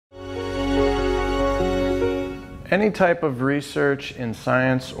Any type of research in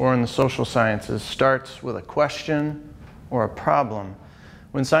science or in the social sciences starts with a question or a problem.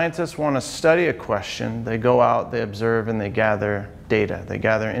 When scientists want to study a question, they go out, they observe, and they gather data. They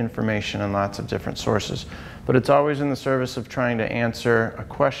gather information in lots of different sources. But it's always in the service of trying to answer a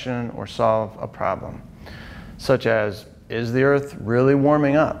question or solve a problem, such as, is the Earth really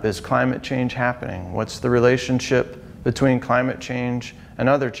warming up? Is climate change happening? What's the relationship between climate change and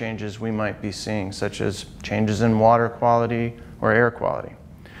other changes we might be seeing, such as changes in water quality or air quality?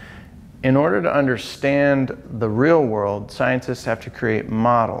 In order to understand the real world, scientists have to create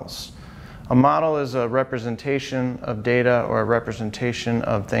models. A model is a representation of data or a representation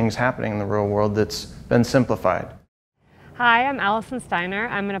of things happening in the real world that's been simplified. Hi, I'm Allison Steiner.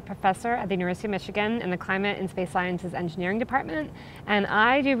 I'm a professor at the University of Michigan in the Climate and Space Sciences Engineering Department, and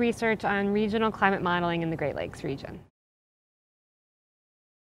I do research on regional climate modeling in the Great Lakes region.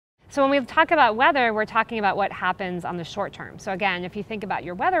 So when we talk about weather, we're talking about what happens on the short term. So again, if you think about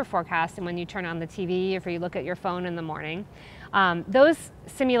your weather forecast and when you turn on the TV or if you look at your phone in the morning, those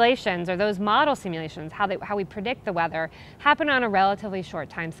simulations or those model simulations, how we predict the weather, happen on a relatively short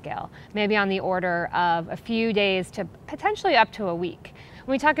time scale, maybe on the order of a few days to potentially up to a week.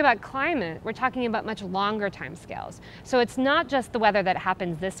 When we talk about climate, we're talking about much longer time scales. So it's not just the weather that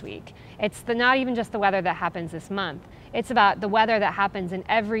happens this week. It's not even just the weather that happens this month. It's about the weather that happens in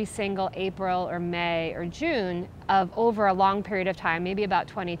every single April or May or June of over a long period of time, maybe about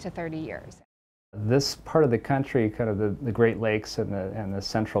 20 to 30 years. This part of the country, kind of the Great Lakes and the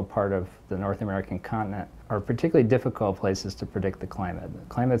central part of the North American continent, are particularly difficult places to predict the climate. The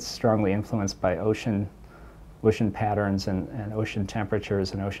climate's strongly influenced by ocean patterns and ocean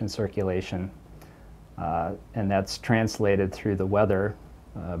temperatures and ocean circulation. And that's translated through the weather,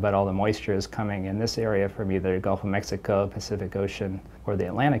 but all the moisture is coming in this area from either the Gulf of Mexico, Pacific Ocean, or the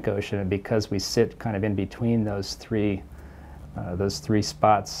Atlantic Ocean. And because we sit kind of in between those three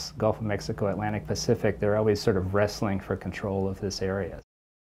spots, Gulf of Mexico, Atlantic, Pacific, they're always sort of wrestling for control of this area.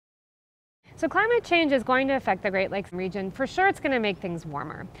 So climate change is going to affect the Great Lakes region. For sure, it's going to make things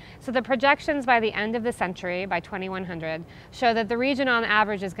warmer. So the projections by the end of the century, by 2100, show that the region on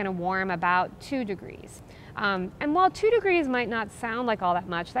average is going to warm about 2 degrees. And while 2 degrees might not sound like all that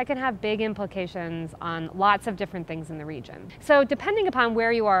much, that can have big implications on lots of different things in the region. So depending upon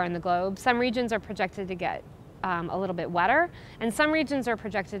where you are in the globe, some regions are projected to get a little bit wetter, and some regions are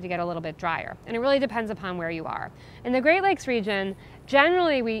projected to get a little bit drier. And it really depends upon where you are. In the Great Lakes region,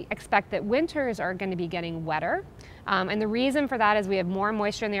 generally we expect that winters are going to be getting wetter. And the reason for that is we have more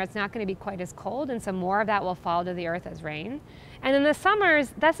moisture in there. It's not going to be quite as cold, and so more of that will fall to the earth as rain. And in the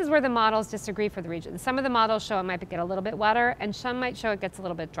summers, this is where the models disagree for the region. Some of the models show it might get a little bit wetter, and some might show it gets a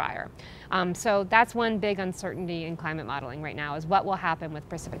little bit drier. So that's one big uncertainty in climate modeling right now, is what will happen with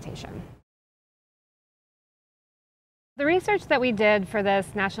precipitation. The research that we did for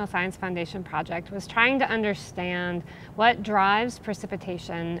this National Science Foundation project was trying to understand what drives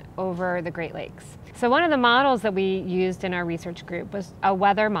precipitation over the Great Lakes. So one of the models that we used in our research group was a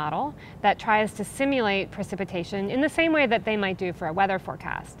weather model that tries to simulate precipitation in the same way that they might do for a weather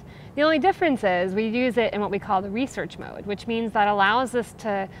forecast. The only difference is we use it in what we call the research mode, which means that allows us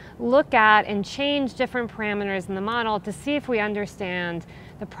to look at and change different parameters in the model to see if we understand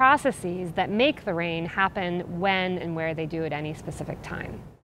the processes that make the rain happen when and where they do at any specific time.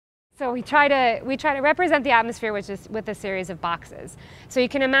 So we try to represent the atmosphere with a series of boxes. So you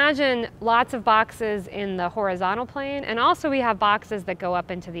can imagine lots of boxes in the horizontal plane, and also we have boxes that go up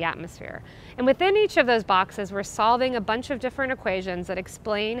into the atmosphere. And within each of those boxes, we're solving a bunch of different equations that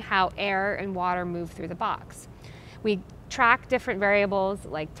explain how air and water move through the box. We track different variables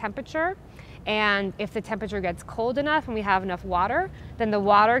like temperature, and if the temperature gets cold enough and we have enough water, then the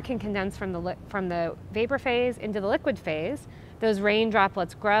water can condense from the vapor phase into the liquid phase. Those rain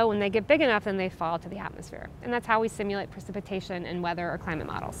droplets grow. When they get big enough, then they fall to the atmosphere. And that's how we simulate precipitation in weather or climate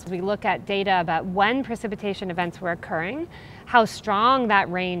models. We look at data about when precipitation events were occurring, how strong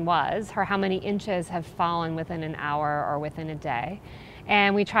that rain was, or how many inches have fallen within an hour or within a day.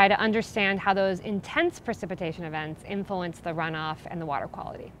 And we try to understand how those intense precipitation events influence the runoff and the water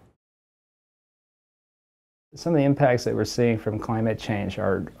quality. Some of the impacts that we're seeing from climate change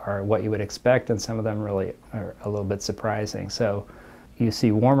are what you would expect, and some of them really are a little bit surprising. So you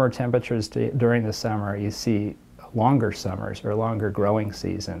see warmer temperatures during the summer, you see longer summers or longer growing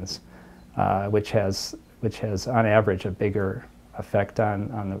seasons, which has on average a bigger effect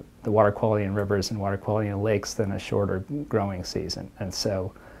on the water quality in rivers and water quality in lakes than a shorter growing season. And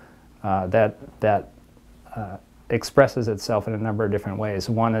so that expresses itself in a number of different ways.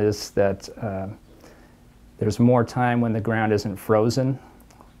 One is that there's more time when the ground isn't frozen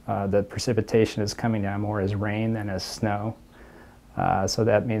The precipitation is coming down more as rain than as snow. So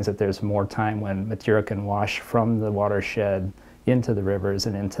that means that there's more time when material can wash from the watershed into the rivers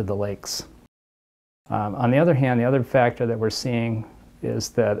and into the lakes. On the other hand, the other factor that we're seeing is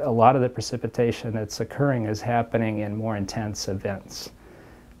that a lot of the precipitation that's occurring is happening in more intense events.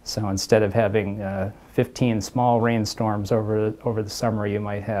 So instead of having 15 small rainstorms over the summer, you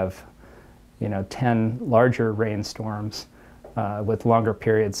might have 10 larger rainstorms with longer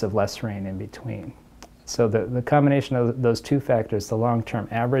periods of less rain in between. So the combination of those two factors, the long-term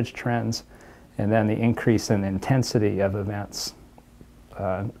average trends and then the increase in intensity of events,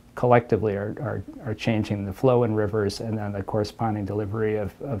 collectively are changing the flow in rivers and then the corresponding delivery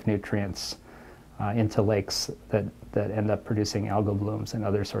of nutrients into lakes that end up producing algal blooms and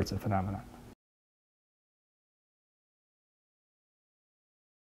other sorts of phenomena.